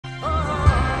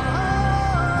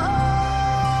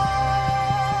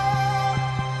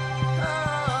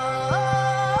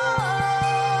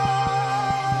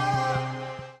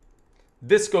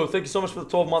Disco, thank you so much for the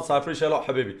 12 months. I appreciate it a lot,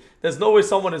 Habibi. There's no way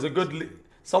someone is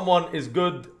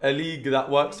good a league that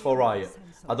works for Riot.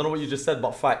 I don't know what you just said,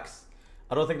 but facts.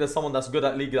 I don't think there's someone that's good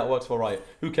at league that works for Riot.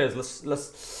 Who cares?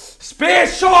 Let's spear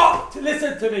shot!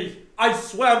 Listen to me. I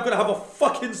swear I'm gonna have a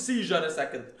fucking seizure in a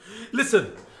second.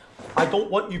 Listen, I don't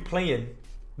want you playing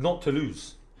not to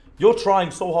lose. You're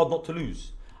trying so hard not to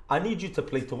lose. I need you to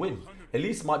play to win.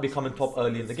 Elise might be coming top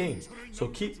early in the game. So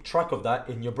keep track of that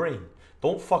in your brain.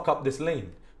 Don't fuck up this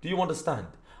lane. Do you understand?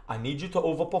 I need you to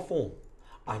overperform.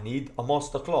 I need a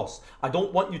masterclass. I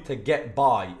don't want you to get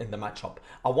by in the matchup.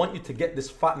 I want you to get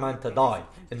this fat man to die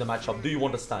in the matchup. Do you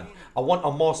understand? I want a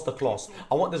masterclass.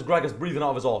 I want this Gragas breathing out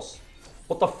of his ass.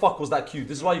 What the fuck was that cue?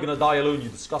 This is why you're gonna die alone, you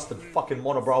disgusting fucking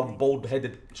monobrow,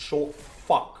 bald-headed, short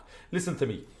fuck. Listen to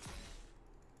me.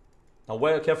 Now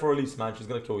wear a careful release, man. She's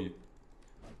gonna kill you.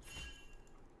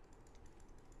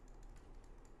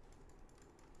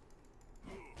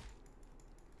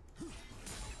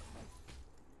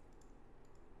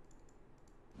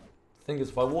 Thing is,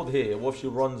 if I ward here, what if she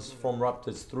runs from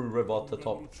Raptors through river to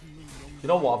top? You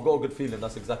know what? I've got a good feeling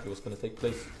that's exactly what's going to take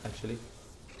place, actually.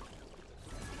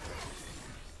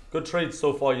 Good trades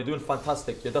so far. You're doing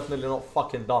fantastic. You're definitely not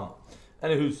fucking dumb.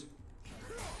 Anywho's.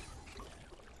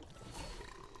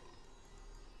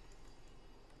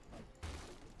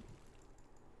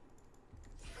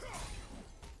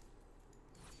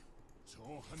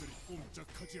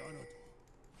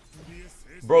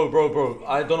 Bro.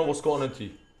 I don't know what's going on into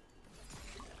you.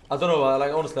 I don't know,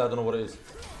 like honestly I don't know what it is.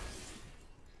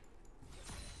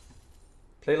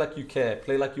 Play like you care,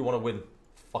 play like you want to win.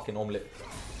 Fucking omelette.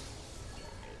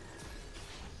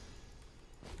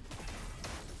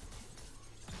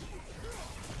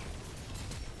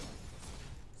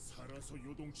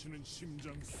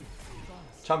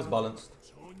 Champ's balanced.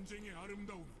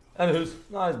 Anywho's,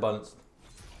 nah, he's balanced.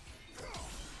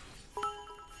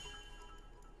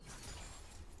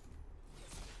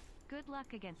 Good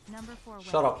luck against number 4.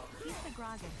 Shut up.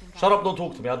 Shut up, don't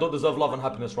talk to me. I don't deserve love and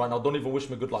happiness right now. Don't even wish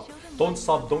me good luck. Don't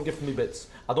sub, don't give me bits.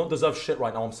 I don't deserve shit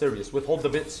right now, I'm serious. Withhold the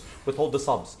bits, withhold the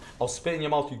subs. I'll spit in your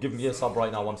mouth, you give me a sub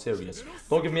right now, I'm serious.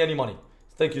 Don't give me any money.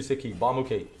 Thank you, Siki, but I'm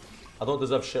okay. I don't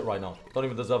deserve shit right now. Don't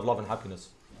even deserve love and happiness.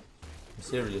 I'm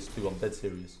serious too, I'm dead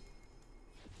serious.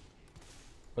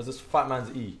 Where's this fat man's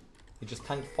E? He just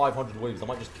tanked 500 waves, I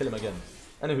might just kill him again.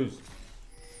 Anywho's.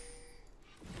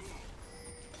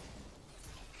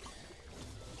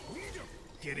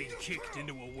 Getting kicked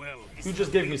into a well. Who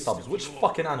just gave me subs? Which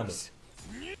fucking animal?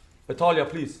 Italia,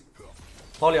 please.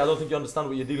 Italia, I don't think you understand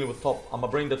what you're dealing with top. I'm a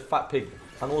brain dead fat pig.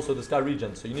 And also this guy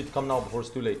regen, so you need to come now before it's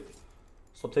too late.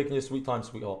 Stop taking your sweet time,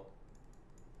 sweetheart.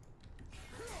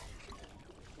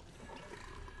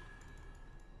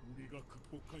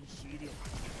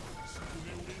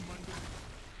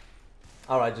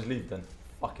 Alright, just leave then.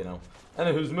 Fucking hell.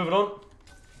 Anywho's moving on.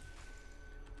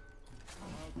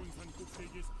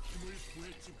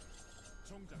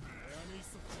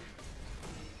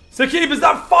 Sakib, is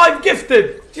that 5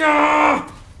 gifted? Yeah!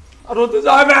 I don't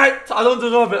deserve it. I don't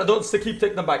deserve it. I don't. Sakib,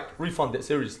 take them back. Refund it,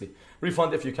 seriously.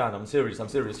 Refund it if you can. I'm serious. I'm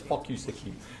serious. Fuck you,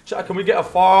 Sakib. Chat, can we get a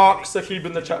fuck Sakib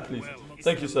in the chat, please?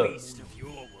 Thank you, sir.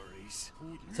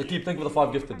 Sakib, thank you for the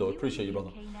 5 gifted, though. Appreciate you,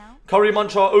 brother. Curry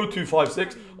Mancha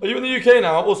 0256. Are you in the UK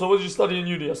now? Also, what did you study in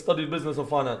uni? I studied business and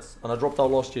finance, and I dropped out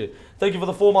last year. Thank you for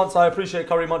the 4 months. I appreciate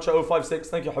Curry Mancha 056.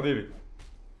 Thank you, Habibi.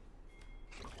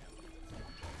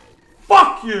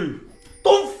 Fuck you!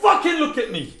 Don't fucking look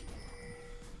at me!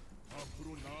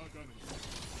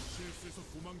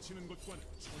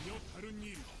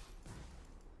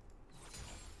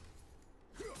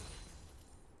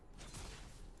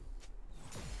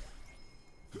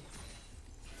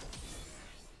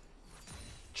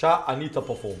 Chat, I need to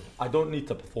perform. I don't need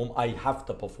to perform. I have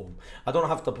to perform. I don't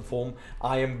have to perform.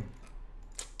 I am...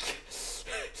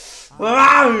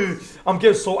 I'm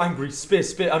getting so angry.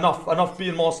 Spit. Enough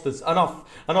being masters.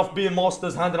 Enough being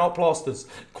masters, handing out plasters,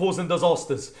 causing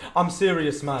disasters. I'm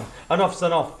serious, man. Enough's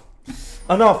enough.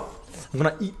 Enough. I'm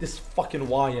gonna eat this fucking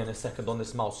wire in a second on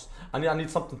this mouse. I need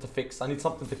something to fix. I need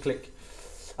something to click.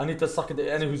 I need to suck it.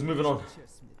 Anywho's moving on.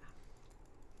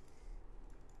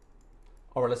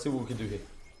 Alright, let's see what we can do here.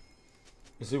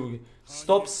 Let's see what we can...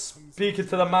 Stop speaking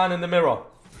to the man in the mirror.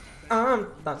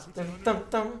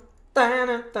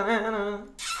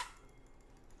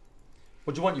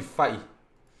 What do you want, you fatty?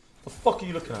 The fuck are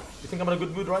you looking at? You think I'm in a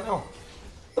good mood right now?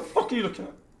 The fuck are you looking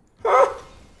at?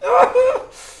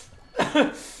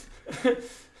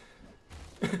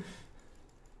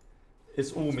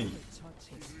 It's all me.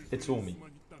 It's all me.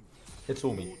 It's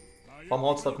all me. If I'm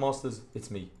Hardstuck Masters,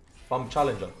 it's me. If I'm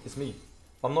Challenger, it's me.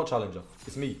 If I'm not Challenger,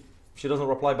 it's me. If she doesn't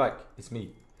reply back, it's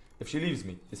me. If she leaves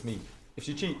me, it's me. If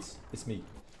she cheats, it's me.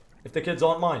 If the kids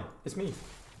aren't mine, it's me.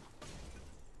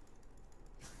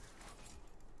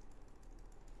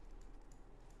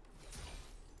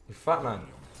 You fat man.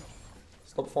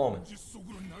 Stop farming.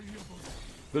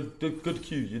 Good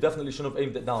Q. You definitely shouldn't have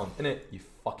aimed it down. Innit? You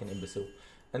fucking imbecile.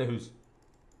 Anywho's.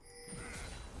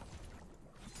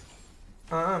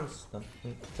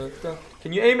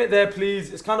 Can you aim it there,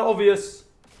 please? It's kind of obvious.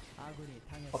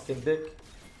 Fucking dick.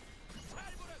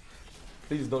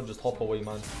 Please don't just hop away,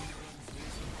 man.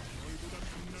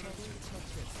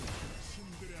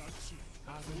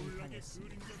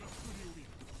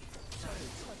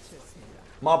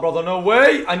 My brother, no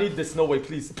way. I need this. No way,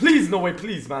 please. Please, no way,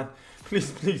 please, man.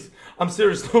 Please, please. I'm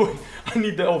serious, no way. I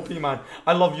need the LP, man.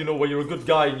 I love you, no way. You're a good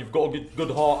guy and you've got a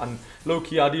good heart. And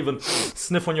low-key, I'd even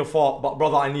sniff on your fart. But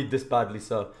brother, I need this badly,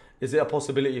 sir. Is it a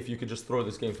possibility if you could just throw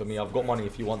this game for me? I've got money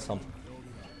if you want some.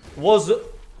 Was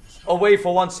away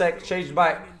for 1 sec. Changed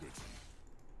back.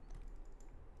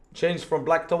 Changed from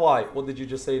black to white. What did you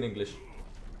just say in English?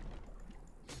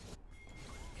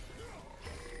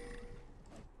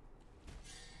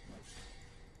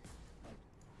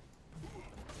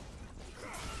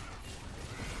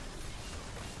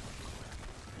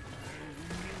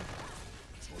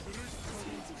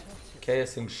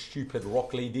 KSing stupid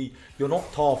rock lady. You're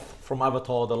not Toph from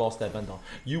Avatar The Last Airbender.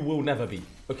 You will never be,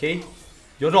 okay?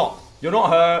 You're not. You're not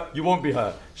her. You won't be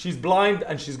her. She's blind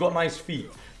and she's got nice feet.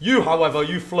 You, however,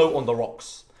 you float on the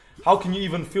rocks. How can you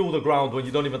even feel the ground when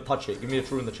you don't even touch it? Give me a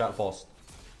true in the chat fast.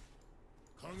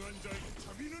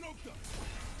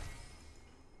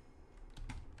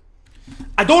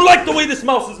 I don't like the way this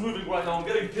mouse is moving right now. I'm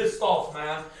getting pissed off,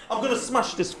 man. I'm gonna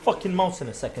smash this fucking mouse in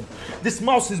a second. This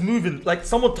mouse is moving like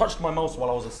someone touched my mouse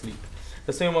while I was asleep.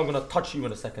 The same way I'm gonna touch you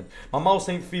in a second. My mouse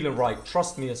ain't feeling right.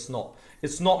 Trust me, it's not.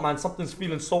 It's not, man. Something's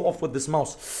feeling so off with this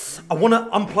mouse. I wanna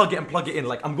unplug it and plug it in.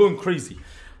 Like, I'm going crazy.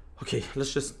 Okay,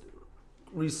 let's just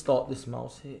restart this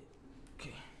mouse here.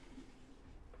 Okay.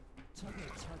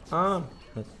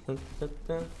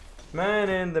 Man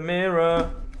in the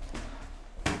mirror.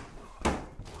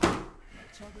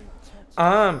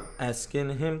 I'm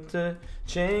asking him to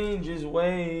change his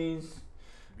ways.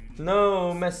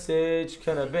 No message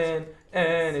could have been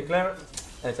any clearer.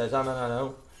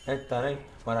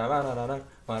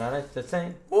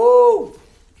 Woo!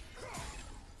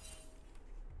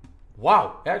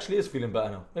 Wow, it actually is feeling better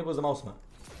now. Maybe it was the mouse, man.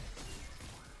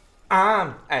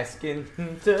 I'm asking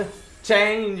him to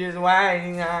change his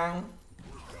ways.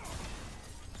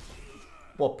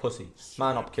 What pussy.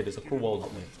 Man up, kid. It's a cruel world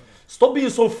up, mate. Stop being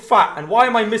so fat, and why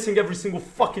am I missing every single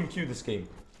fucking Q this game?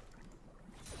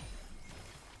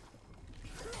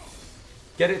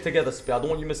 Get it together, Spy. I don't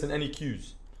want you missing any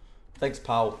Qs. Thanks,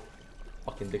 pal.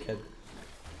 Fucking dickhead.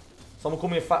 Someone call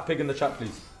me a fat pig in the chat,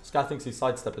 please. This guy thinks he's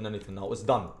sidestepping anything now. It's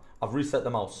done. I've reset the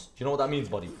mouse. Do you know what that means,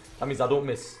 buddy? That means I don't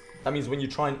miss. That means when you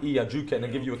try and E, I juke it and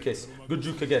then give you a kiss. Good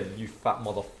juke again, you fat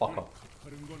motherfucker.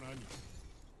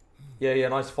 Yeah,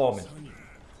 nice farming.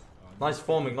 Nice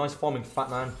farming, fat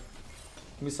man.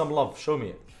 Give me some love, show me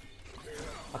it.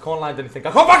 I can't land anything. I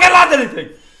can't fucking land anything!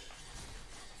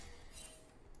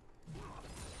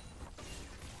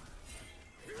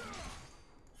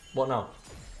 What now?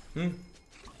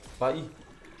 Fatty?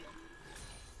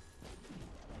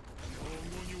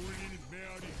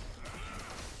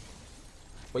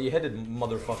 Where you headed,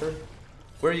 motherfucker?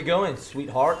 Where are you going,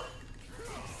 sweetheart?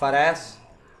 Fat ass?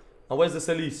 Now where's this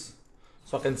Elise?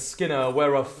 So I can skin her,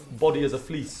 wear her body as a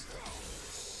fleece.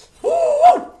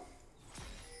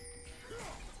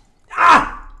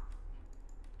 Ah!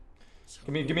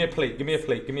 Give me a plate.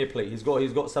 He's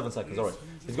got 7 seconds. Alright.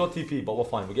 He's got TP, but we're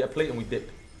fine. We get a plate and we dip.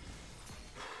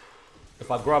 If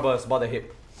I grab us by the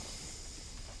hip.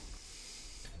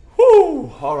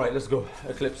 Whoo! Alright, let's go.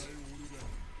 Eclipse.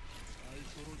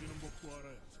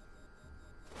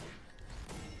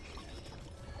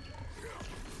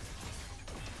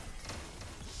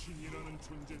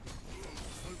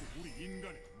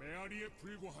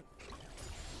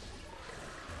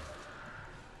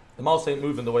 The mouse ain't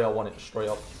moving the way I want it, straight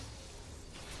up.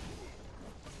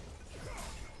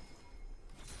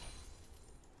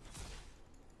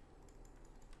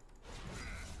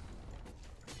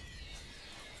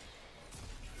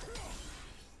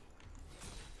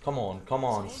 Come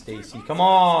on, Stacy. Come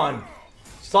on!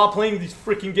 Stop playing these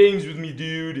freaking games with me,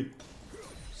 dude.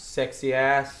 Sexy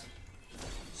ass.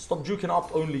 Stop juking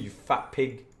up only, you fat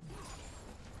pig.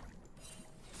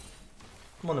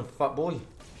 Come on, fat boy.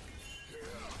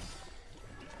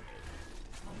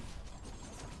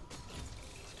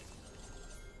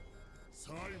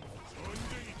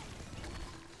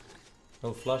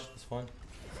 No flash, that's fine.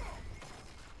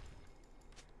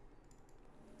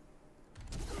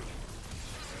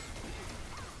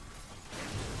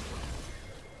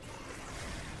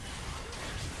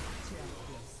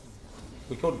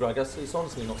 We killed GRAGAS. It's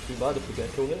honestly not too bad if we get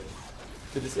a kill here.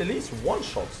 Dude, it's at least one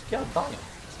shots. God damn.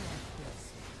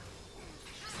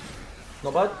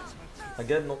 Not bad.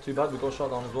 Again, not too bad. We got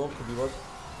shot down as well. Could be worse.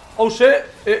 Oh shit!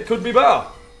 It could be better.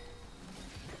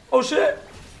 Oh shit!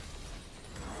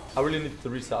 I really need to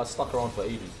reset. I stuck around for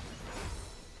 80s.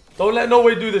 Don't let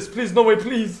NoWay do this. Please, NoWay,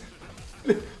 please.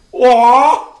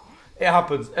 Whoa! It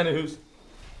happens. Anywho's.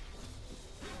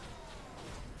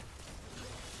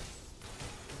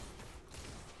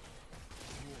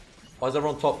 Why is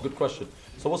everyone top? Good question.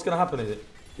 So what's going to happen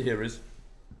here is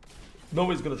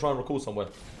NoWay's going to try and recall somewhere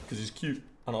because he's cute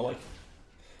and I like him.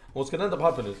 What's going to end up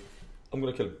happening is I'm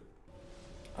going to kill him.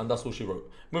 And that's all she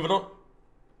wrote. Moving on.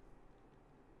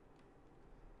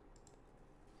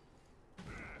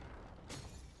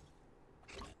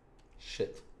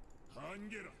 Shit.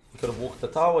 He could have walked the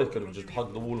tower, he could have just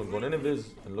hugged the wall and gone invis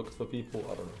and looked for people.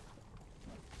 I don't know.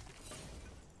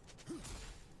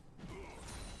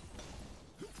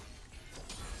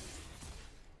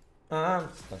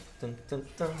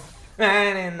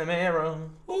 Man in the mirror.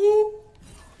 Ooh.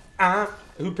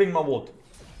 Who pinged my ward?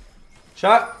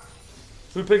 Chat.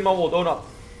 Who pinged my ward? Own up.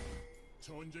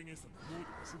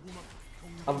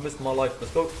 I've missed my life.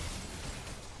 Let's go.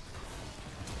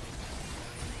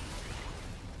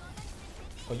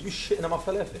 Are you shitting at my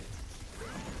felefe?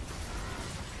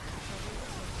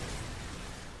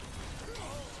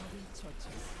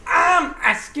 I'm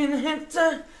asking him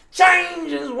to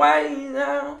change his way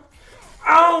now.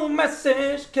 Oh,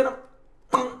 message. Can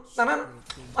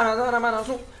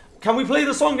we play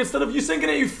the song instead of you singing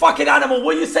it, you fucking animal?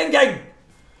 What are you singing?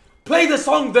 Play the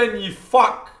song then, you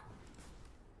fuck.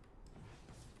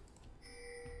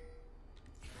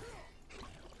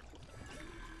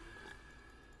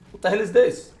 What the hell is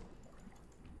this?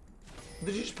 What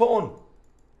did you just put on?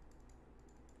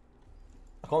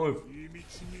 I can't move.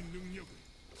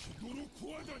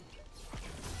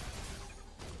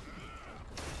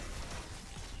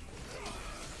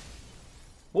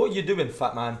 What are you doing,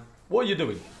 fat man? What are you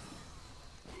doing?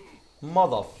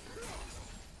 Mother.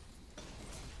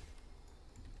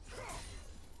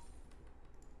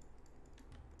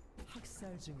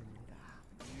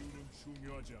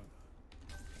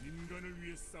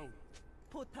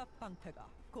 포탑 방패가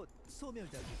곧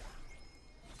소멸됩니다.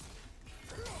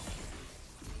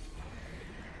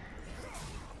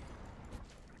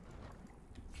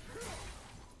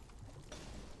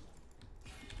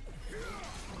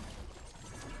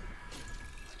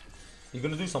 You're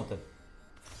gonna do something.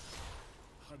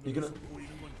 You're gonna.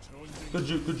 Good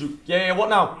juke, good juke. Yeah, what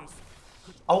now?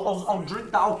 I'll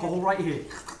drink the alcohol right here.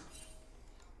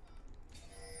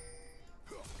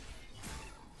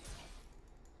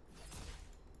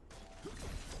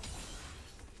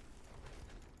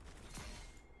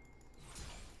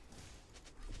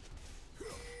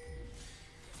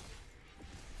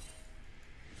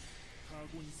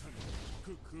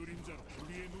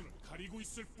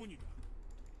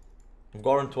 I've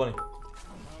got around 20.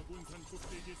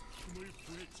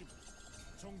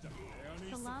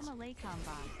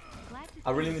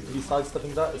 I really need to be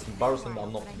sidestepping that. It's embarrassing that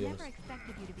I'm not, to be honest.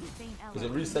 Because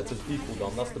it resets his P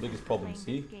cooldown. That's the biggest problem,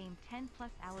 see?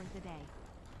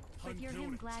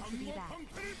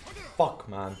 Fuck,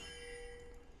 man.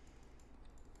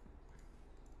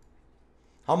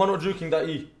 How am I not juking that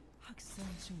E?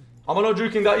 How am I not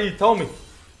juking that E? Tell me.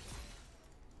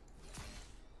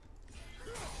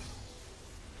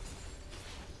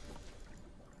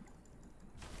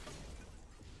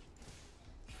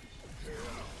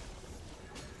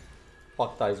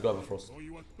 Fuck that, he's got Everfrost.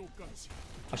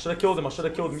 I should have killed him, I should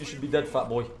have killed him. You should be dead, fat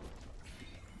boy.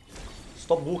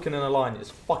 Stop walking in a line,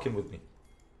 it's fucking with me.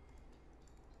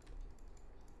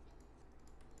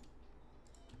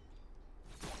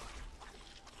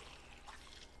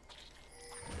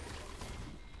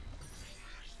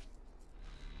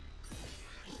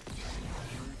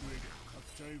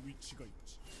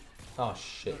 Oh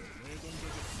shit.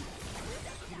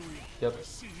 Yep.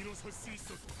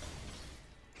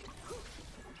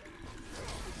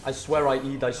 I swear I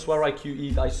E'd, I swear I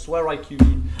QE'd, I swear I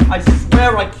QE'd, I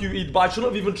swear I QE'd, but I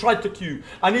shouldn't have even tried to Q.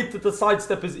 I needed to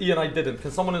sidestep his E and I didn't. Can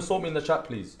someone insult me in the chat,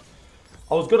 please?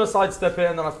 I was gonna sidestep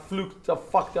it and then I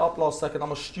fucked it up last second.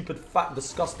 I'm a stupid, fat,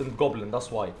 disgusting goblin,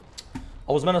 that's why.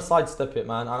 I was meant to sidestep it,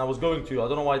 man, and I was going to. I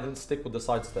don't know why I didn't stick with the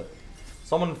sidestep.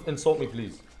 Someone insult me,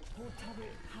 please.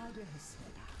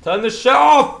 Turn this shit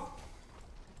off!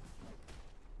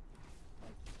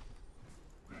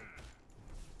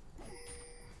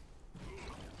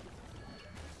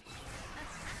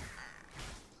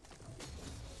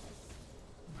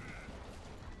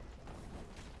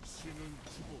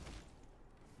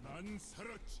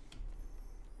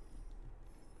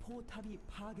 포탑이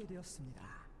파괴되었습니다.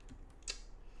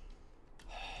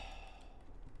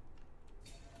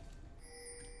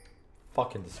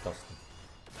 Fucking disgusting.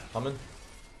 Coming.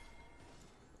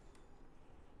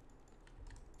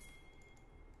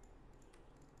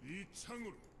 이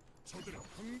창으로 저들의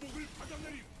항복을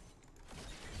받아내리.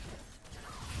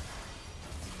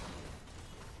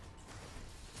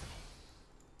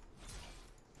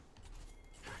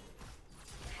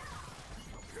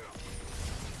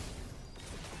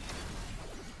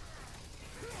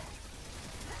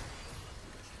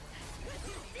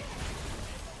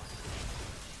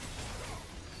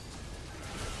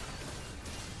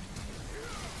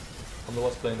 I'm the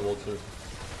worst player in the world too.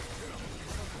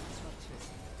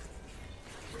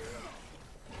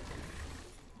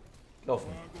 Get off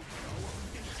me.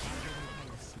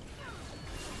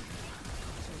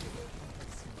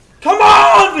 Come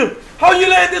on! How are you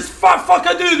letting this fat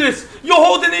fucker do this? You're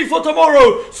holding E for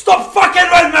tomorrow. Stop fucking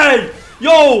with me!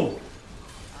 Yo!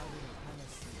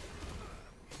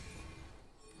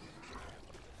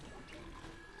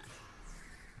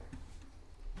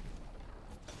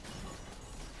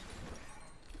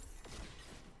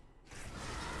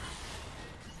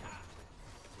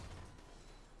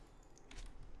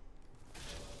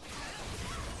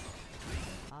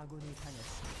 아군이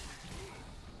당했습니다.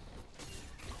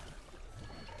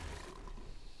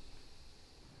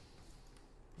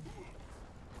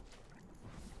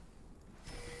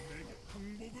 내게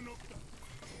항복은 없다.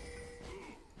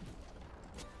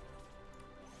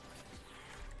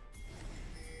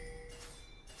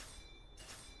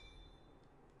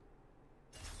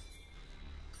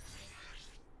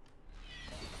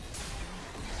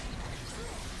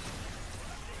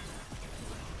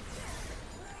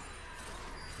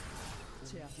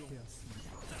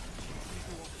 제압되었습니다.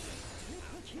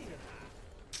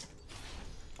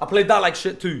 I played that like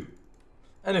shit too.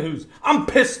 Anywho's, I'm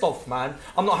pissed off, man.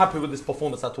 I'm not happy with this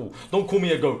performance at all. Don't call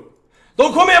me a goat.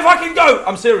 Don't call me a fucking goat!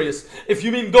 I'm serious. If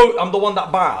you mean goat, I'm the one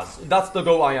that bars. That's the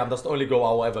goat I am. That's the only goat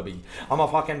I will ever be. I'm a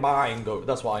fucking buying goat.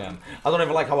 That's what I am. I don't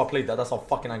even like how I played that. That's how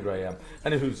fucking angry I am.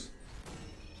 Anywho's.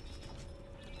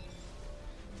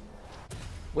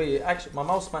 Wait, actually, my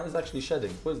mouse mat is actually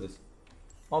shedding. What is this?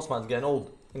 Mouse mat's getting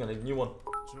old. Hang on, I need a new one.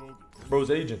 Bro's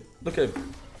aging. Look at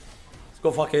him. Let's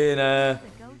go fucking,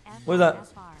 what is that?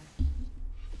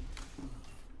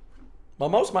 My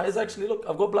mouse mat is actually, look,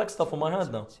 I've got black stuff on my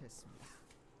hand now.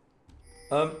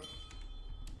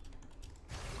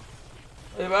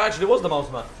 It actually was the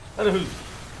mouse mat. Anywho.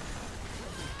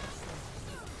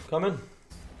 Come in.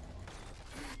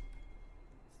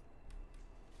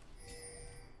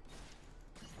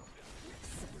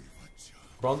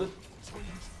 Grounded.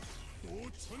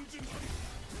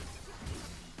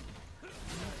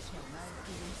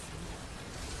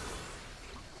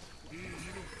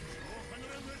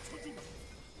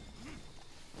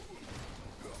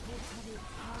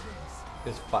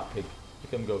 This fat pig.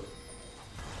 Look at him go.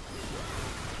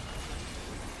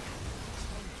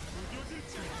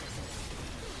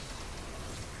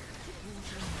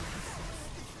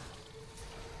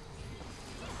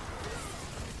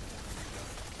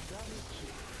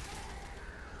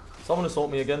 Someone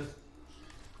assault me again.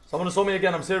 Someone assault me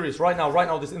again. I'm serious. Right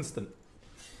now, this instant.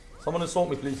 Someone assault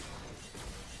me, please.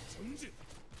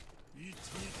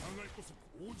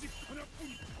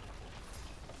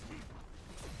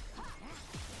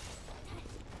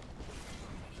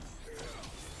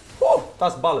 Whoa,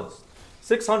 that's balanced.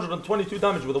 622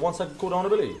 damage with a 1 second cooldown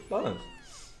ability. Balanced.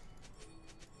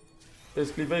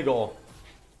 Basically Vega.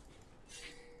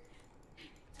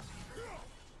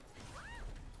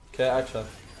 Okay, action.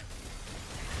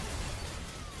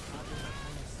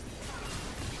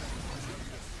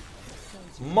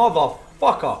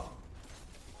 Motherfucker!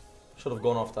 Should have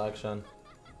gone off the action.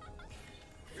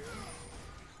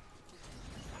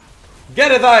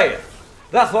 Get it there!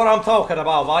 That's what I'm talking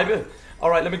about, baby.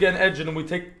 Alright, let me get an edge and then we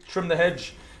trim the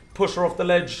hedge, push her off the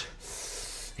ledge,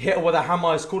 hit her with a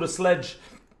hammer, it's called a sledge.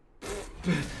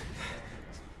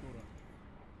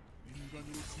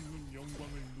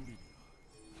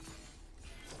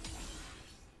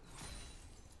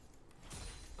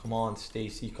 Come on,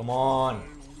 Stacy, come on.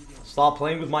 Stop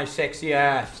playing with my sexy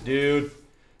ass, dude.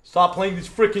 Stop playing these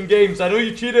freaking games. I know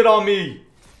you cheated on me.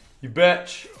 You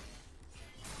bitch.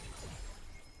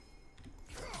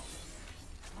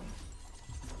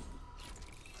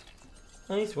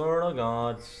 I swear to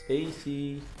God,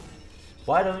 Stacy.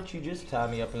 Why don't you just tie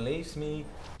me up and lace me?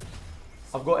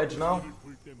 I've got edge now.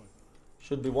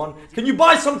 Should be one. Can you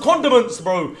buy some condiments,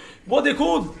 bro? What they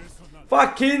called?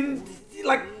 Fucking,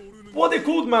 like, what they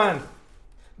called, man?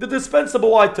 The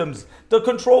dispensable items. The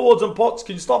control wards and pots.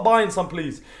 Can you start buying some,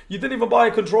 please? You didn't even buy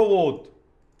a control ward.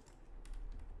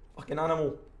 Fucking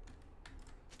animal.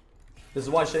 This is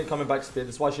why she ain't coming back, Spear.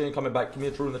 This is why she ain't coming back. Give me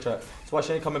a true in the chat. This is why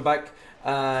she ain't coming back.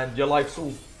 And your life's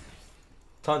all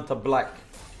turned to black.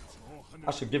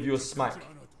 I should give you a smack.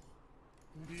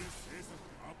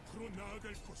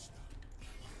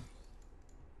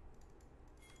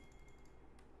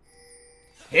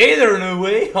 Hey there,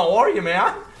 NoWay. How are you,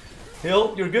 man?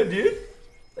 Hill, you're good, dude.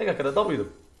 I think I could have W'd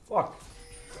him. Fuck.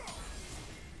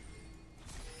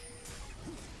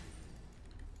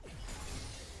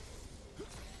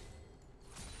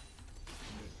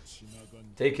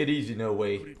 Take it easy,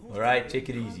 NoWay. Alright, take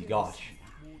it easy. Gosh.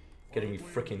 Getting me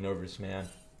freaking nervous, man.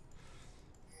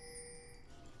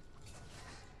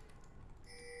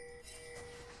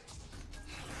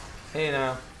 Hey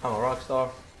now, I'm a rock star.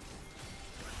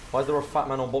 Why is there a fat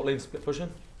man on bot lane split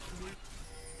pushing?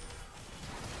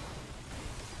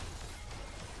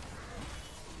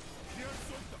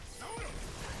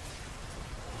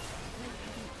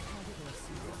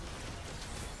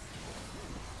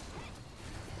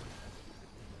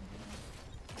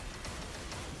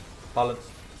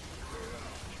 Balance.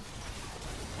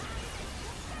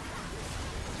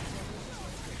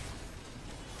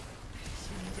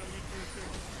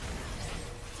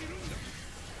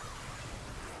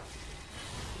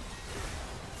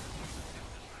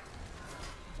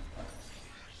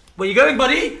 Where you going,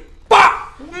 buddy? Bah!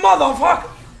 Motherfucker!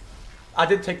 I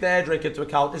did take the air drake into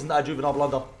account. Isn't that a juvenile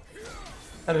blunder?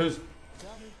 And who's?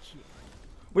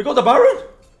 We got the Baron?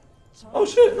 Oh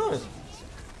shit, nice.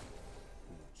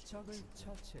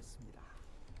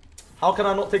 How can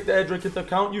I not take the air drake into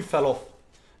account? You fell off.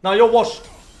 Now you're washed.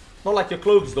 Not like your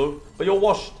clothes though, but you're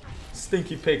washed.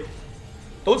 Stinky pig.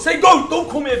 Don't say goat! Don't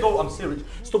call me a goat! I'm serious.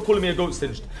 Stop calling me a goat,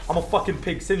 Singed. I'm a fucking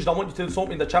pig. Singed, I want you to insult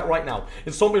me in the chat right now.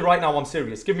 Insult me right now, I'm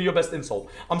serious. Give me your best insult.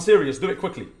 I'm serious, do it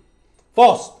quickly.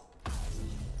 Fast!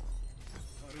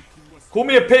 Call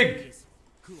me a pig!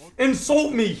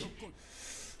 Insult me!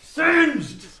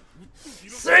 Singed!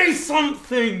 Say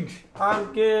something!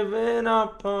 I'm giving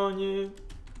up on you.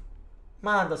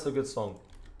 Man, that's a good song.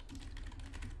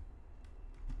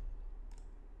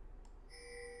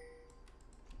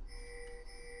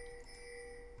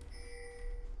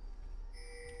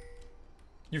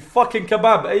 You fucking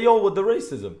kebab. Hey yo, with the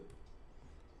racism.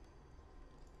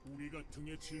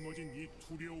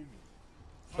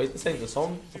 Wait, this ain't the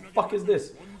song. What the fuck is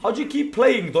this? How'd you keep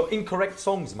playing the incorrect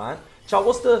songs, man? Chat,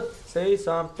 what's the say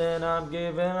something, I'm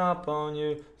giving up on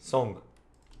you song?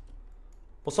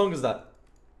 What song is that?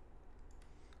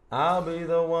 I'll be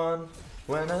the one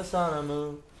when the sun and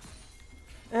moon.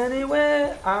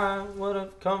 Anywhere I would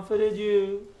have comforted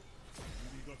you.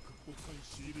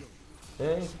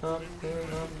 Say something,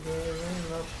 I'm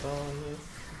giving up on you.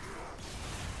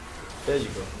 There you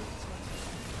go.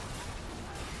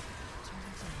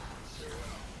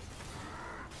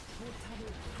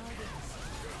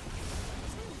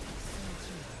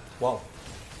 Wow.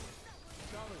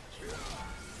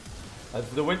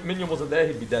 If the minion wasn't there,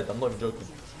 he'd be dead. I'm not even joking.